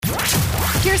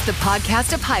Here's the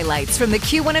podcast of highlights from the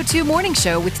Q102 Morning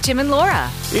Show with Tim and Laura.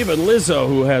 Even Lizzo,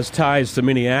 who has ties to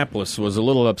Minneapolis, was a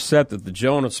little upset that the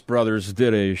Jonas Brothers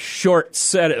did a short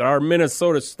set at our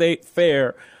Minnesota State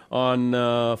Fair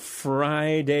on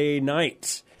Friday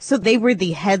night. So they were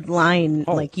the headline,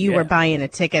 you were buying a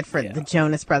ticket for Yeah. the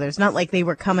Jonas Brothers, not like they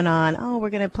were coming on, we're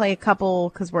going to play a couple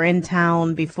because we're in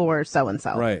town before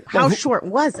so-and-so. Right. How Well, short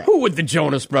was it? Who would the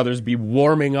Jonas Brothers be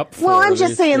warming up for? Well, I'm just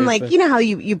these saying, days? you know how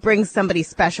you bring somebody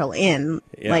special in,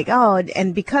 Yeah.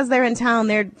 and because they're in town,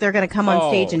 they're going to come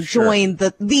on stage and sure. join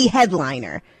the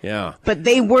headliner. Yeah. But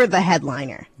they were the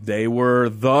headliner. They were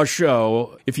the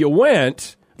show. If you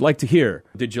went, I'd like to hear,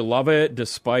 did you love it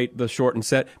despite the shortened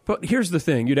set? But here's the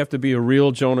thing. You'd have to be a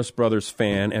real Jonas Brothers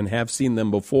fan and have seen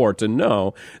them before to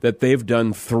know that they've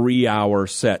done 3-hour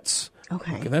sets.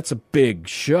 Okay. That's a big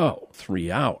show,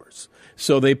 3 hours.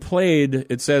 So they played,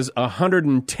 it says,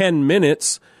 110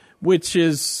 minutes, which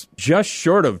is just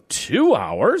short of 2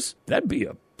 hours. That'd be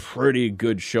a pretty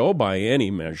good show by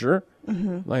any measure.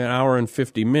 Mm-hmm. Like an hour and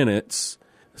 50 minutes.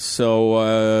 So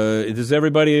does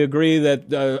everybody agree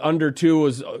that under 2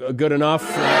 was good enough?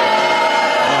 I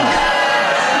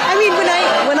mean,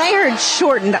 when I heard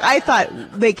shortened, I thought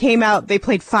they came out, they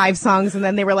played 5 songs, and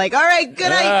then they were like, all right, good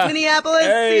night, Minneapolis,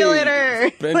 see you later.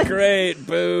 It's been great.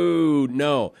 Boo.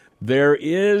 No. There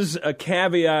is a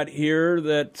caveat here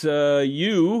that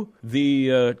you,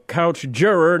 the couch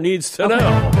juror, needs to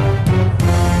know.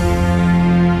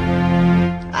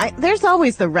 There's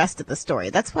always the rest of the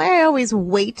story. That's why I always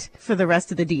wait for the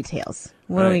rest of the details.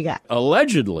 What do we got?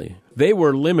 Allegedly, they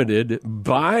were limited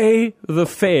by the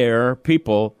fair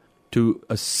people to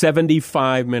a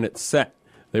 75-minute set.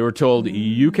 They were told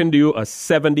you can do a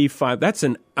 75. That's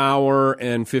an hour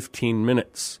and 15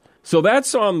 minutes. So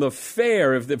that's on the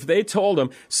fair if they told them.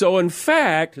 So, in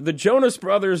fact, the Jonas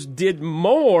Brothers did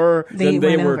more than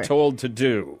they were told to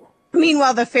do.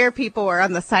 Meanwhile, the fair people were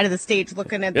on the side of the stage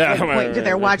looking at, pointing to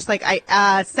their watch,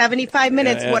 75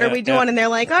 minutes, what are we doing? And they're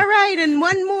like, all right, and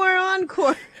one more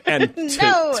encore. And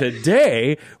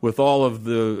today, with all of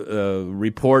the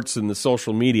reports and the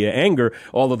social media anger,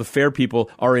 all of the fair people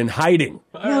are in hiding.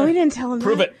 No, we didn't tell them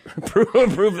Prove that. it.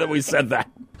 Prove that we said that.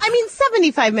 I mean,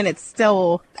 75 minutes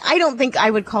still, I don't think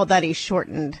I would call that a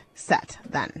shortened set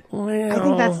then. Well, I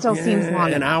think that still seems long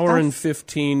An enough. hour and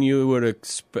 15 you would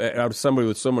expect out of somebody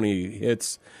with so many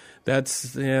hits.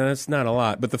 That's not a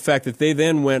lot. But the fact that they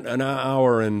then went an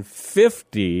hour and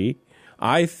 50,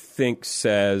 I think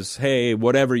says, hey,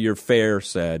 whatever your fair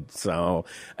said. So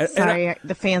sorry,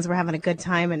 the fans were having a good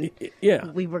time and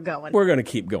we were going. We're going to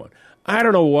keep going. I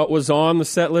don't know what was on the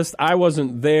set list. I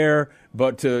wasn't there,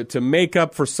 but to make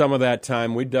up for some of that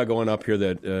time, we dug one up here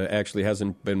that actually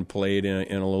hasn't been played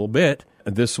in a little bit.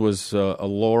 This was a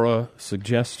Laura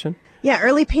suggestion. Yeah,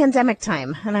 early pandemic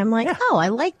time. And I'm like, I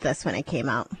liked this when it came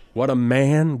out. What a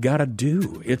man gotta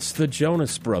do. It's the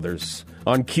Jonas Brothers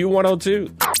on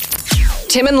Q102.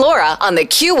 Tim and Laura on the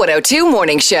Q102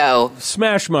 Morning Show.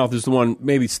 Smash Mouth is the one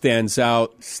maybe stands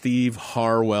out. Steve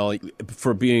Harwell,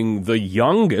 for being the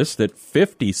youngest at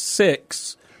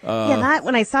 56. That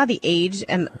when I saw the age,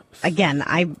 and again,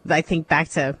 I think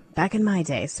back in my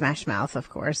day, Smash Mouth, of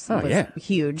course, was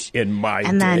huge. In my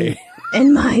day.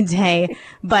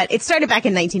 But it started back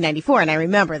in 1994, and I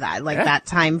remember that. That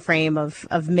time frame of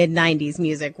mid-90s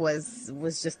music was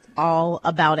just all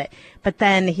about it. But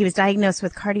then he was diagnosed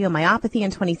with cardiomyopathy in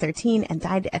 2013 and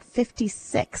died at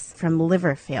 56 from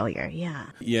liver failure.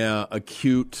 Yeah,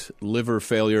 acute liver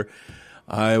failure.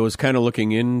 I was kind of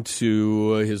looking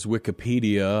into his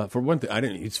Wikipedia. For one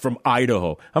thing, he's from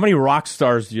Idaho. How many rock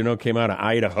stars do you know came out of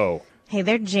Idaho? Hey,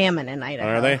 they're jamming in Idaho.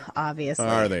 Are they? Obviously.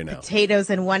 Are they now? Potatoes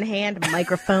in one hand,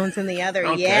 microphones in the other.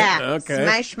 Okay.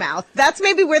 Smash Mouth. That's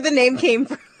maybe where the name came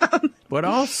from. But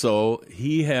also,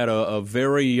 he had a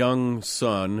very young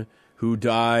son who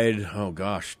died,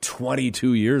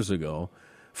 22 years ago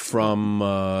from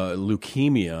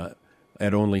leukemia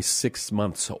at only 6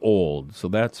 months old. So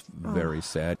that's very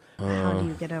sad. How do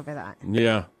you get over that?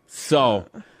 Yeah. So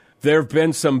there have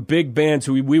been some big bands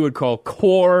who we would call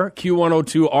core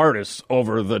Q102 artists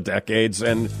over the decades.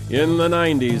 And in the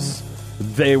 90s,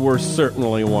 they were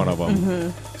certainly one of them.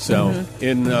 Mm-hmm. So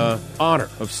in honor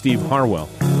of Steve Harwell,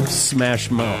 Smash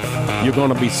Mouth, you're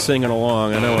going to be singing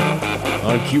along, I know it,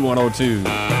 on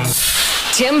Q102.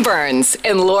 Tim Burns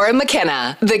and Laura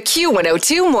McKenna, the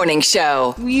Q102 Morning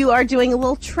Show. You are doing a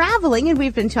little traveling, and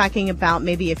we've been talking about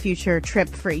maybe a future trip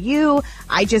for you.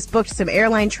 I just booked some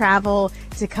airline travel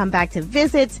to come back to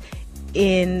visit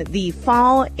in the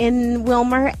fall in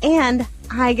Wilmer, and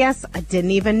I guess I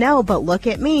didn't even know, but look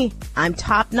at me. I'm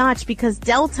top notch because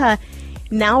Delta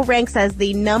now ranks as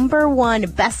the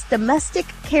 #1 best domestic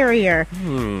carrier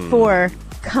for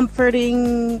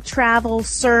comforting travel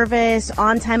service,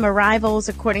 on-time arrivals,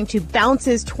 according to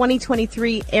Bounce's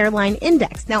 2023 Airline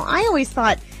Index. Now, I always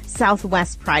thought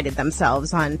Southwest prided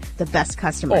themselves on the best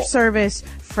customer service,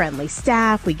 friendly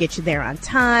staff, we get you there on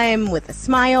time with a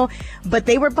smile, but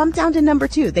they were bumped down to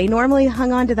 '2. They normally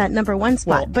hung on to that #1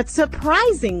 spot, but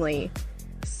surprisingly,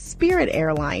 Spirit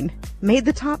Airline made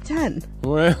the top 10.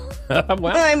 Well,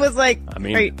 I was like,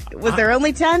 was there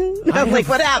only 10? I was like,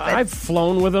 what happened? I've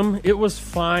flown with them. It was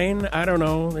fine. I don't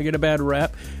know. They get a bad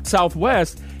rap.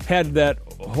 Southwest had that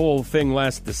whole thing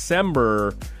last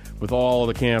December with all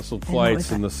the canceled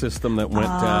flights and the system that went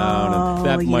down. And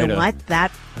that might have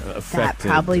that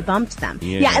probably bumped them.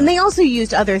 Yeah, and they also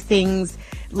used other things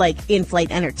like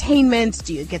in-flight entertainment.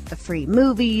 Do you get the free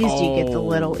movies? Do you get the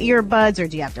little earbuds, or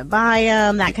do you have to buy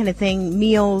them? That kind of thing.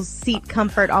 Meals, seat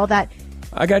comfort, all that.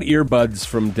 I got earbuds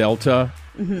from Delta.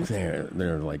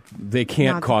 They're like, they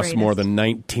can't cost more than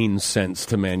 19 cents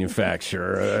to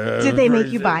manufacture. Did they make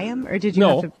you buy them, or did you?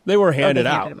 No, have to, they were handed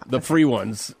out. Them out. The free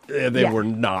ones, they were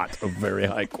not of very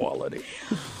high quality.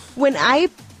 When I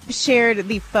shared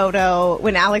the photo,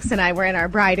 when Alex and I were in our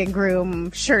bride and groom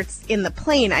shirts in the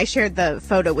plane, I shared the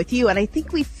photo with you, and I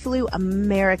think we flew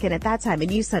American at that time,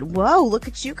 and you said, whoa, look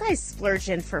at you guys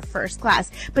splurging for first class.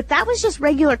 But that was just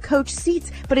regular coach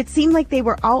seats, but it seemed like they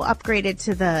were all upgraded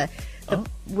to the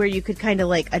where you could kind of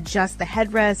like adjust the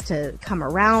headrest to come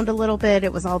around a little bit.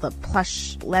 It was all the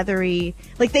plush, leathery,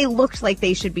 like they looked like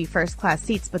they should be first class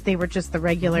seats, but they were just the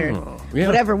regular,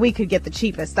 whatever we could get the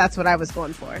cheapest. That's what I was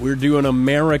going for. We're doing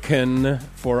American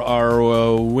for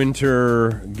our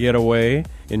winter getaway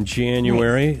in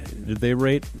January. Nice. Did they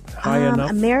rate high enough?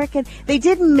 American, they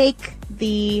did make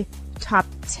the top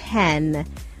 10,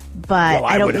 but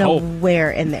I don't know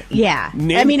where in there. Yeah.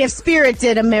 I mean, if Spirit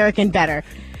did American better.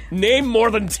 Name more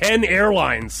than 10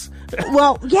 airlines.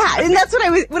 Well, yeah, and that's what I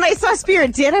was, when I saw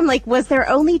Spirit did, I'm like, was there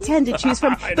only 10 to choose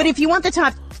from? But if you want the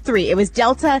top 3, it was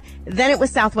Delta, then it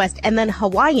was Southwest, and then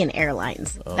Hawaiian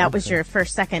Airlines. That was your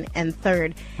first, second, and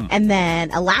third. And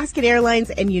then Alaskan Airlines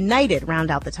and United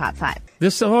round out the top 5.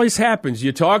 This always happens.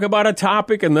 You talk about a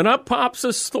topic, and then up pops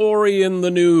a story in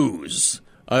the news.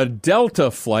 A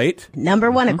Delta flight.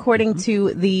 #1 according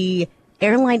to the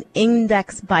Airline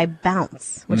Index by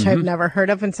Bounce, which I've never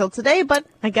heard of until today, but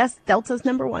I guess Delta's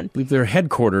 #1. I believe they're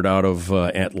headquartered out of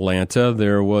Atlanta.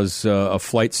 There was a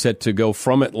flight set to go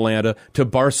from Atlanta to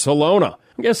Barcelona.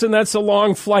 I'm guessing that's a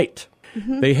long flight.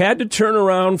 They had to turn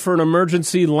around for an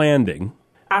emergency landing.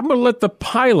 I'm going to let the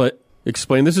pilot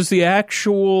explain. This is the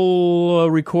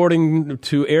actual recording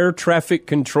to air traffic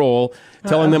control,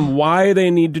 telling them why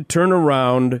they need to turn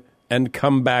around and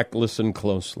come back. Listen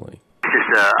closely.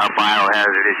 Just a biohazard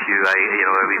issue.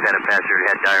 We've had a passenger who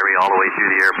had diarrhea all the way through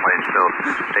the airplane, so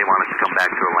they want us to come back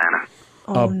to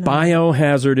Atlanta.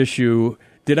 Biohazard issue.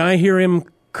 Did I hear him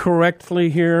correctly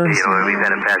here? We've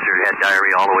had a passenger who had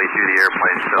diarrhea all the way through the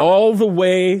airplane. So all the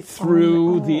way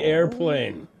through the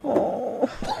airplane.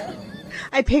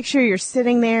 I picture you're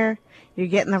sitting there. You're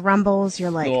getting the rumbles.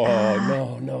 You're like,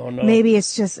 no. Maybe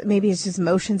it's just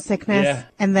motion sickness. Yeah.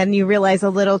 And then you realize a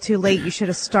little too late you should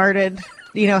have started,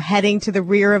 heading to the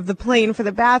rear of the plane for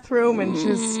the bathroom and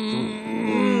just.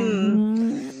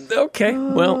 Okay,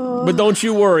 well, but don't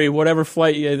you worry. Whatever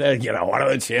flight what are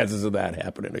the chances of that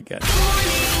happening again?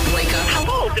 Wake up.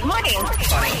 Hello, good morning.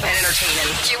 Funny and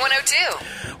entertaining.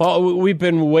 Q102. Well, we've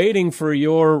been waiting for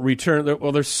your return.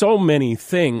 Well, there's so many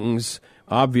things.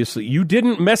 Obviously, you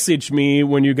didn't message me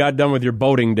when you got done with your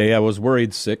boating day. I was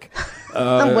worried sick.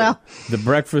 The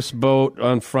breakfast boat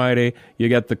on Friday. You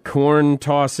got the corn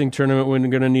tossing tournament we're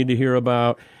going to need to hear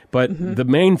about. But the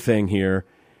main thing here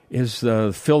is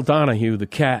Phil Donahue, the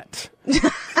cat.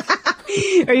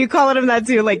 Are you calling him that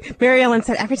too? Like Mary Ellen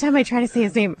said, every time I try to say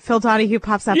his name, Phil Donahue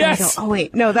pops up Yes! and I go, oh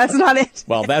wait, no, that's not it.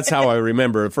 Well, that's how I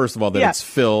remember. First of all, that it's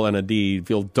Phil and a D.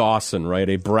 Phil Dawson, right?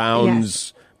 A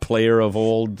Browns player of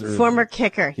old. Former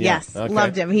kicker. Yes. Okay.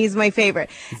 Loved him. He's my favorite.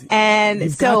 And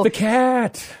You've got the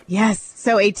cat. Yes.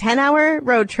 So a 10-hour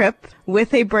road trip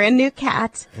with a brand new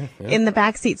cat in the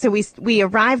back seat. So we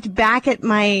arrived back at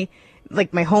my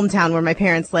hometown where my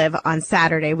parents live on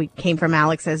Saturday. We came from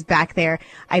Alex's back there.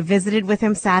 I visited with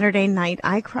him Saturday night.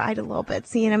 I cried a little bit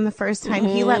seeing him the first time.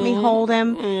 He let me hold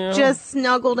him, just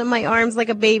snuggled in my arms like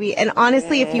a baby. And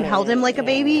honestly, if you held him like a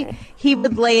baby, he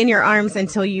would lay in your arms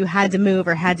until you had to move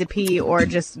or had to pee or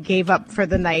just gave up for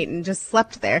the night and just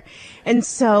slept there. And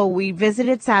so we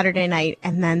visited Saturday night,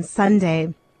 and then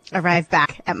Sunday arrived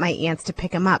back at my aunt's to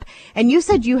pick him up. And you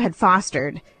said you had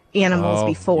fostered animals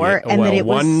before, and that it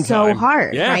was so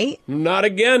hard, right? Not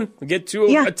again. Get too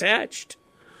attached.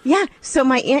 Yeah, so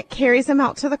my aunt carries him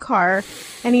out to the car,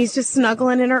 and he's just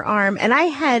snuggling in her arm. And I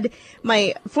had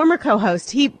my former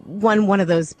co-host, he won one of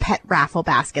those pet raffle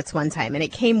baskets one time, and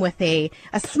it came with a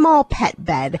small pet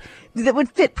bed that would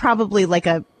fit probably like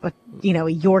a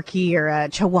Yorkie or a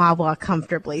Chihuahua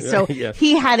comfortably. So Yes.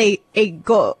 he had a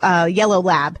yellow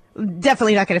lab,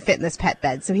 definitely not going to fit in this pet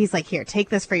bed. So he's like, here, take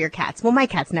this for your cats. Well, my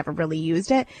cats never really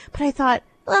used it, but I thought,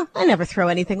 well, I never throw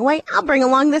anything away. I'll bring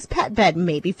along this pet bed.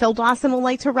 Maybe Phil Dawson will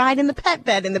like to ride in the pet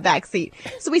bed in the back seat.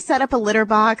 So we set up a litter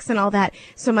box and all that.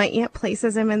 So my aunt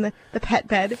places him in the pet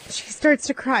bed. She starts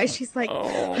to cry. She's like,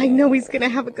 I know he's going to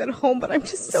have a good home, but I'm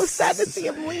just so sad to see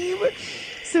him leave.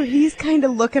 So he's kind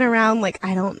of looking around like,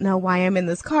 I don't know why I'm in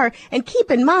this car. And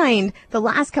keep in mind, the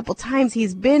last couple times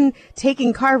he's been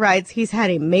taking car rides, he's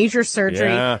had a major surgery.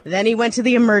 Yeah. Then he went to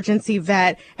the emergency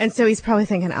vet. And so he's probably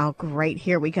thinking, oh, great,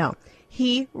 here we go.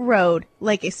 He rode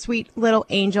like a sweet little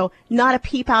angel, not a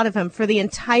peep out of him for the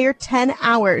entire 10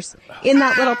 hours in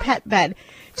that little pet bed,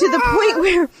 to the point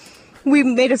where we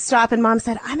made a stop and Mom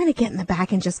said, I'm going to get in the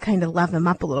back and just kind of love him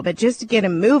up a little bit just to get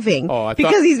him moving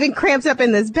because he's been cramped up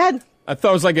in this bed. I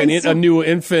thought it was like a new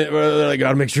infant. I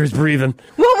got to make sure he's breathing.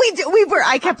 Well,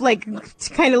 I kept like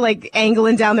kind of like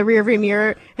angling down the rearview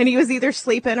mirror, and he was either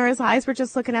sleeping or his eyes were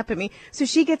just looking up at me. So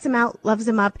she gets him out, loves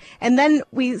him up. And then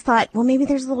we thought, well, maybe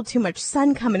there's a little too much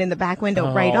sun coming in the back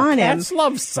window right on him. Cats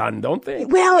love sun, don't they?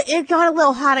 Well, it got a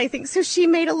little hot, I think. So she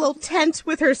made a little tent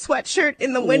with her sweatshirt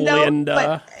in the window. Linda.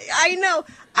 But I know.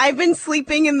 I've been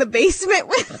sleeping in the basement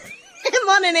with him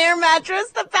on an air mattress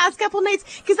the past couple nights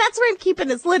because that's where I'm keeping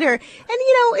his litter. And,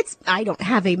 I don't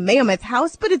have a mammoth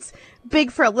house, but it's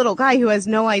big for a little guy who has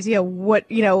no idea what,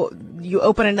 you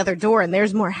open another door and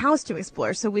there's more house to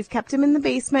explore. So we've kept him in the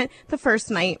basement the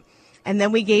first night. And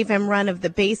then we gave him run of the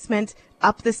basement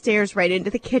up the stairs right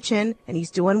into the kitchen, and he's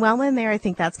doing well in there. I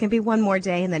think that's going to be one more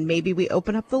day, and then maybe we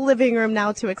open up the living room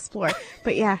now to explore.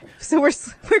 But yeah, so we're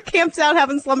camped out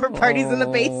having slumber parties in the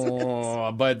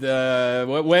basement.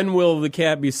 But when will the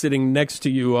cat be sitting next to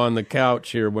you on the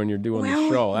couch here when you're doing the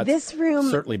show? That's this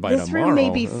room certainly by this tomorrow. room may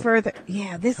be further.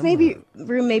 Yeah,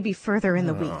 room may be further in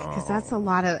the week because that's a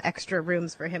lot of extra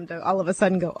rooms for him to all of a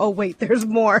sudden go, oh wait, there's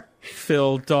more.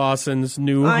 Phil Dawson's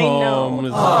new I home know.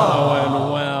 is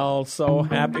going well. So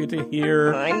happy to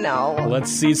hear. I know. Let's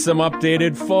see some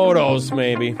updated photos,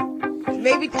 maybe.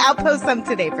 Maybe I'll post some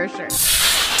today for sure.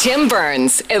 Tim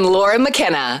Burns and Laura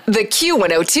McKenna, the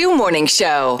Q102 Morning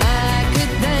Show. I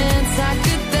could dance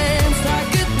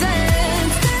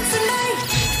tonight.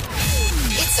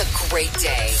 It's a great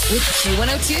day with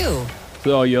Q102.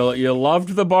 So you loved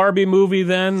the Barbie movie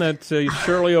then? That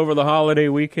surely over the holiday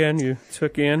weekend you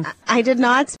took in? I did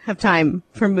not have time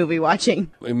for movie watching.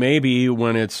 Maybe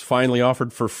when it's finally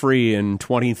offered for free in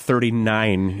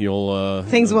 2039, you'll...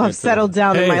 Things will have settled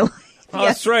down in my life. Oh,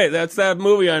 that's right. That's that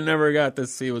movie I never got to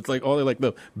see. It's like only like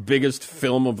the biggest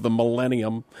film of the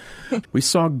millennium. We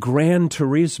saw Gran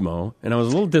Turismo, and I was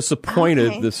a little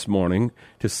disappointed this morning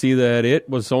to see that it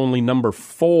was only number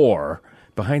 4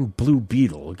 behind Blue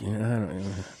Beetle.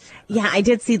 Yeah, I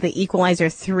did see The Equalizer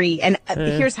 3, and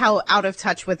here's how out of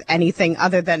touch with anything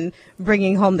other than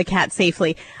bringing home the cat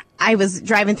safely. I was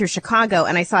driving through Chicago,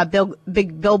 and I saw a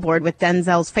big billboard with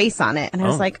Denzel's face on it, and I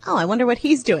was like, oh, I wonder what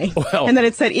he's doing. Well, and then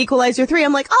it said Equalizer 3.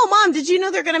 I'm like, oh, Mom, did you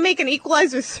know they're going to make an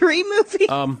Equalizer 3 movie?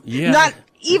 Yeah. Not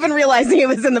even realizing it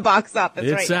was in the box office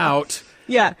It's right out.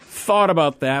 Now. Yeah. Thought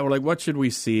about that. We're like, what should we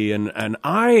see? And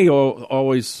I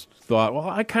always thought, well,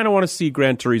 I kind of want to see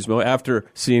Gran Turismo after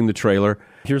seeing the trailer.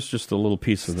 Here's just a little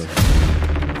piece of the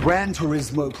Gran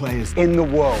Turismo players in the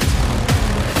world.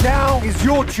 Now is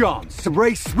your chance to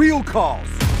race real cars.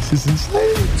 This is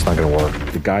insane. It's not going to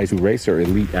work. The guys who race are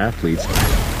elite athletes.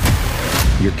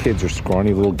 Your kids are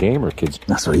scrawny little gamer kids.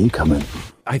 That's where you come in.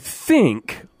 I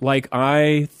think, like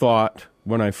I thought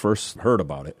when I first heard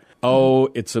about it,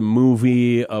 it's a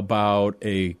movie about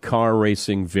a car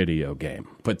racing video game.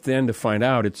 But then to find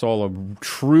out it's all a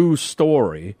true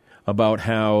story about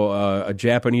how a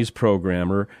Japanese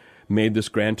programmer made this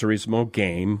Gran Turismo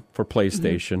game for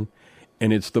PlayStation,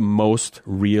 and it's the most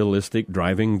realistic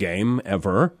driving game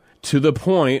ever, to the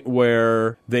point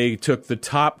where they took the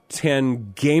top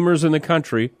 10 gamers in the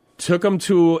country, took them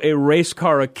to a race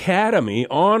car academy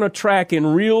on a track in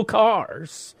real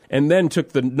cars, and then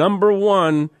took the number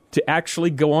 1 to actually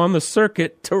go on the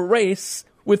circuit to race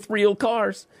with real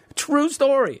cars. True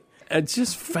story. It's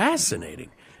just fascinating.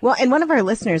 Well, and one of our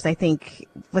listeners, I think,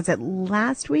 was it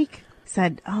last week,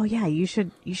 said, oh, yeah, you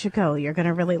should go. You're going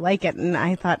to really like it. And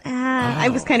I thought, I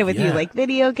was kind of with you, like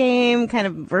video game, kind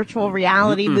of virtual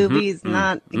reality movies,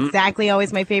 not exactly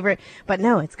always my favorite. But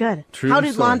no, it's good. True How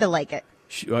did story. Londa like it?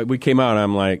 we came out, and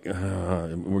I'm like,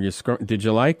 did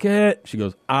you like it? She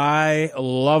goes, I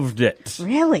loved it.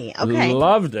 Really? Okay.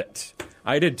 Loved it.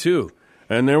 I did too.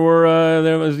 And there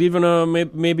was even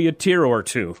maybe a tear or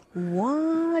two.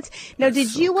 What? Now,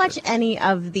 did you watch any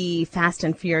of the Fast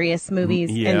and Furious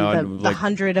movies? Yeah, and the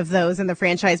 100 of those in the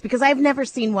franchise? Because I've never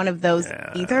seen one of those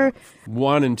either.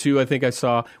 1 and 2, I think I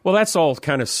saw. Well, that's all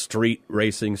kind of street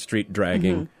racing, street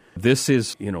dragging. Mm-hmm. This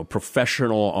is,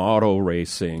 professional auto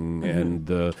racing and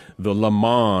the Le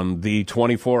Mans, the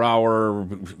 24-hour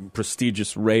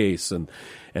prestigious race, and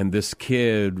this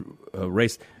kid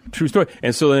raced. True story.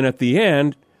 And so then at the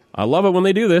end, I love it when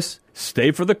they do this.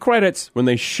 Stay for the credits when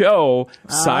they show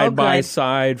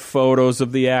side-by-side photos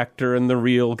of the actor and the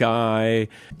real guy.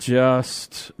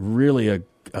 Just really a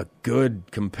good,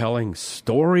 compelling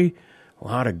story. A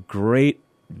lot of great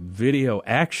video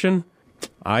action.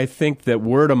 I think that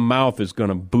word of mouth is going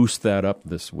to boost that up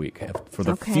this week. For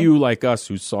the few like us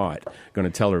who saw it, going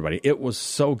to tell everybody. It was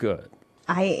so good.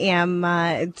 I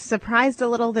am surprised a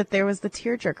little that there was the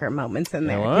tearjerker moments in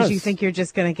there. Because you think you're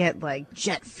just going to get like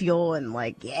jet fuel and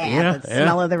the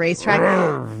smell of the racetrack.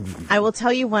 I will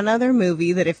tell you one other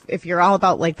movie that if you're all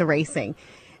about like the racing,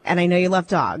 and I know you love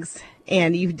dogs,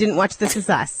 and you didn't watch This Is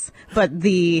Us, but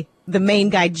the main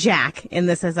guy, Jack, in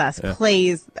This Is Us,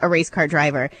 plays a race car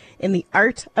driver in The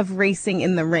Art of Racing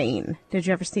in the Rain. Did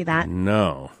you ever see that?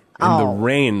 No. In the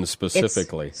rain,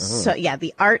 specifically. So,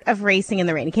 The Art of Racing in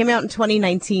the Rain. It came out in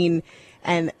 2019,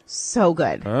 and so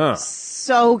good.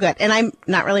 So good. And I'm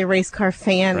not really a race car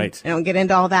fan. Right. I don't get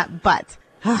into all that, but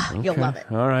you'll love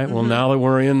it. All right. Well, now that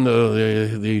we're in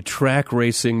the track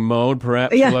racing mode,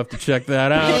 perhaps we'll have to check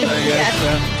that out.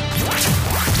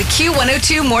 The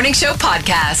Q102 Morning Show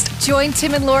podcast. Join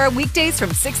Tim and Laura weekdays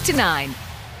from 6 to 9.